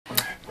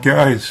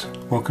Guys,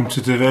 welcome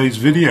to today's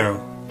video.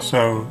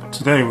 So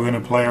today we're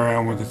going to play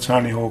around with the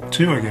Tiny Hawk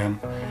 2 again,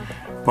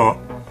 but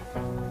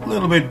a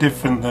little bit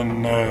different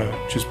than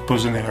just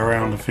buzzing it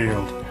around the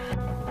field.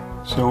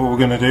 So what we're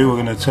going to do,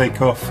 we're going to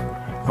take off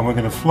and we're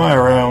going to fly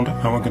around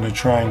and we're going to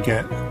try and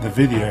get the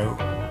video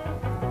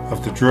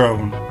of the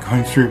drone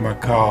going through my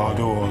car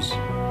doors.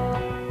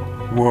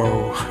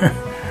 Whoa.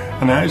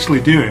 And I actually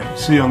do it.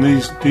 See, on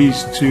these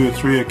 2 or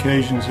 3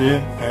 occasions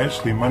here, I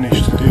actually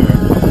managed to do it.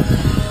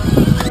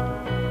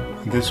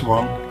 This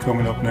one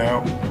coming up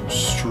now,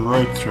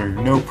 straight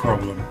through, no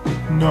problem,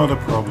 not a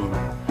problem.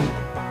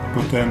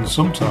 But then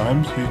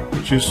sometimes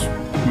it just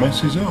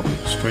messes up,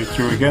 straight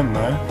through again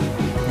now,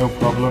 no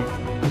problem.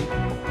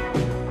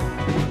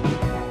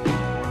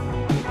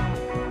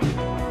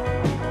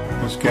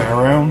 Let's get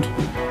around,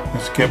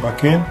 let's get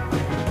back in,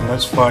 and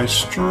let's fly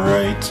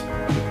straight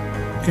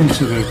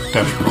into the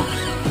dashboard.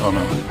 Oh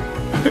no,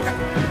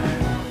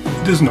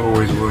 it doesn't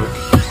always work.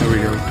 There we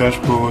go,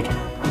 dashboard,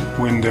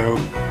 window,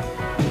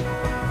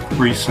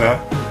 reset,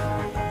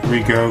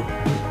 re-go,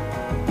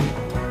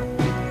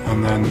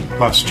 and then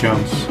last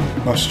chance,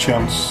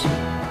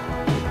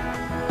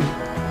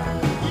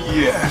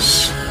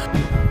 yes!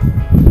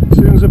 As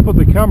soon as I put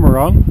the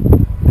camera on,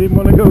 it didn't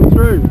want to go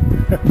through.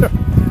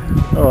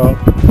 Oh well,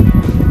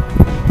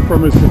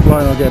 promise the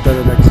flying will get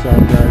better next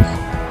time,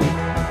 guys.